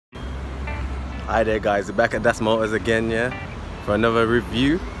Hi there guys, we're back at Das Motors again, yeah, for another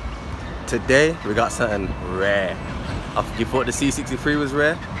review. Today we got something rare. You thought the C63 was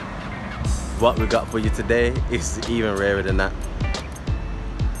rare? What we got for you today is even rarer than that.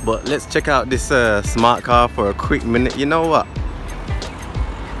 But let's check out this smart car for a quick minute. You know what?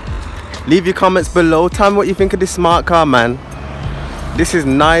 Leave your comments below, tell me what you think of this smart car, man. This is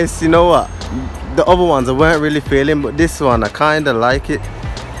nice. You know what? The other ones I weren't really feeling, but this one I kinda like it.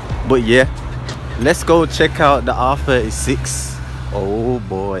 But yeah, let's go check out the R36. Oh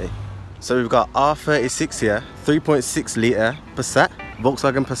boy. So we've got R36 here, 3.6 litre Passat,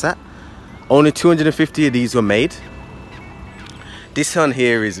 Volkswagen Passat. Only 250 of these were made. This one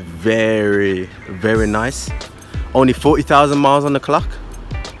here is very nice. Only 40,000 miles on the clock,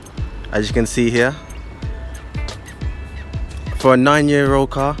 as you can see here. For a 9-year-old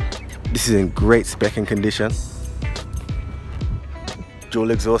car, this is in great spec and condition.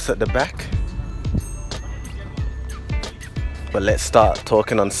 Dual exhaust at the back. But let's start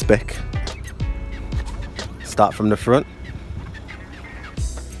talking on spec. Start from the front.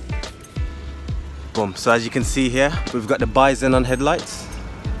 Boom. So as you can see here, we've got the bi-xenon headlights,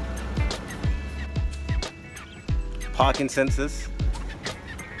 parking sensors,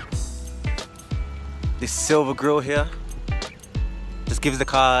 this silver grille here just gives the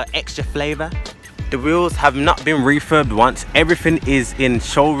car extra flavor. The wheels have not been refurbed once. Everything is in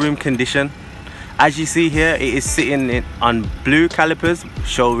showroom condition. As you see here, it is sitting on blue calipers,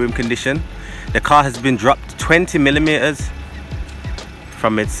 showroom condition. The car has been dropped 20 millimeters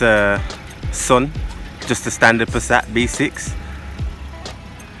from its sun, just a standard Passat B6.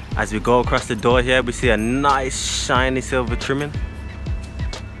 As we go across the door here, we see a nice shiny silver trimming.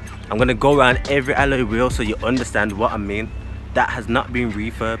 I'm gonna go around every alloy wheel so you understand what I mean. That has not been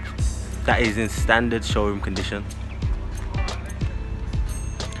refurbed. That is in standard showroom condition.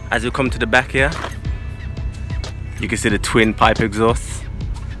 As we come to the back here, you can see the twin pipe exhausts,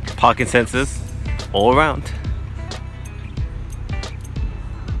 parking sensors all around.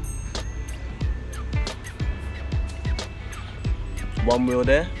 One wheel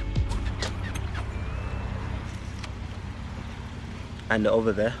there, and the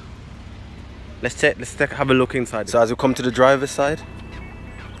other there. Let's have a look inside. So as we come to the driver's side,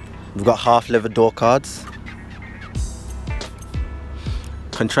 we've got half leather door cards,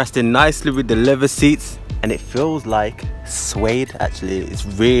 contrasting nicely with the leather seats, and it feels like suede. Actually, it's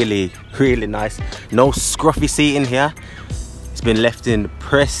really nice. No scruffy seating here. It's been left in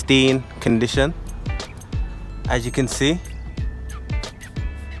pristine condition, as you can see.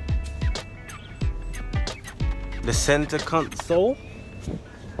 The center console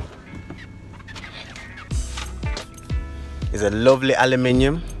is a lovely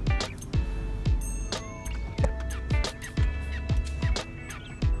aluminium.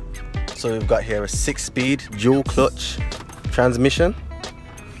 So we've got here a 6-speed dual clutch transmission.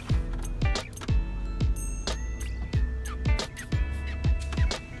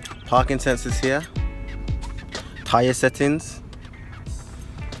 Parking sensors here. Tire settings.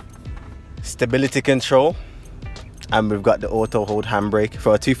 Stability control. And we've got the auto hold handbrake.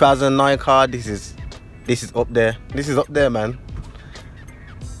 For a 2009 car, this is up there. This is up there, man.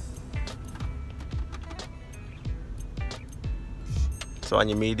 So on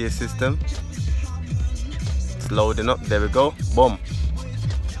your media system, it's loading up. There we go. Boom.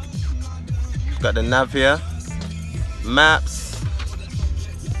 Got the nav here, maps,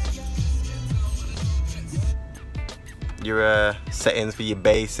 your settings for your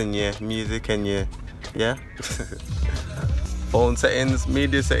bass and your music and your phone settings,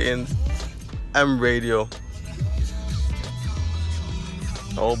 media settings, and radio.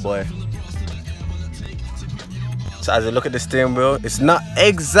 Oh boy. So as you look at the steering wheel, it's not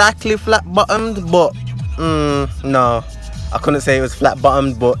exactly flat bottomed, but no, I couldn't say it was flat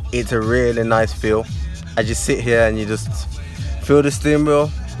bottomed, but it's a really nice feel. As you sit here and you just feel the steering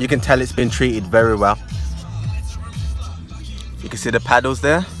wheel, you can tell it's been treated very well. You can see the paddles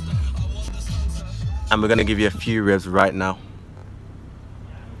there, and we're gonna give you a few revs right now.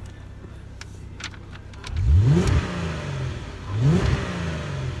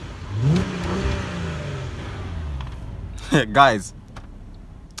 Guys,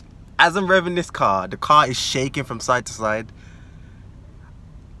 as I'm revving this car, the car is shaking from side to side.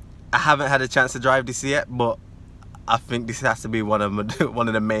 I haven't had a chance to drive this yet, but I think this has to be one of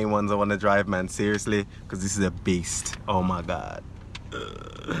the main ones I want to drive, man. Seriously, because this is a beast. Oh my god.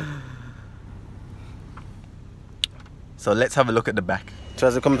 So let's have a look at the back. So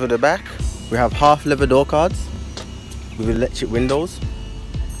as I come to the back, we have half leather door cards with electric windows.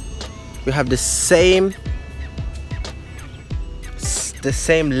 We have the same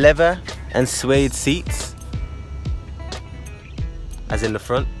leather and suede seats, as in the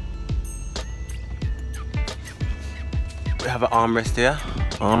front. We have an armrest here,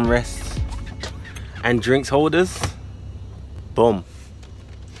 armrests, and drinks holders. Boom.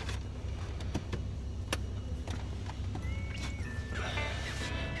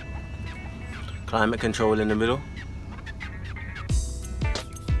 Climate control in the middle.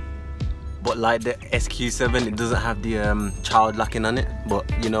 But like the SQ7, it doesn't have the child locking on it, but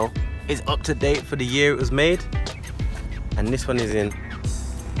you know, it's up to date for the year it was made. And this one is in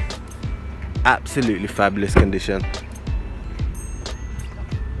absolutely fabulous condition.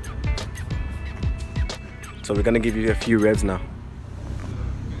 So we're gonna give you a few revs now.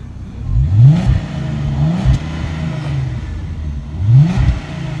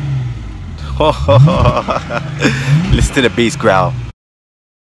 Listen to the beast growl.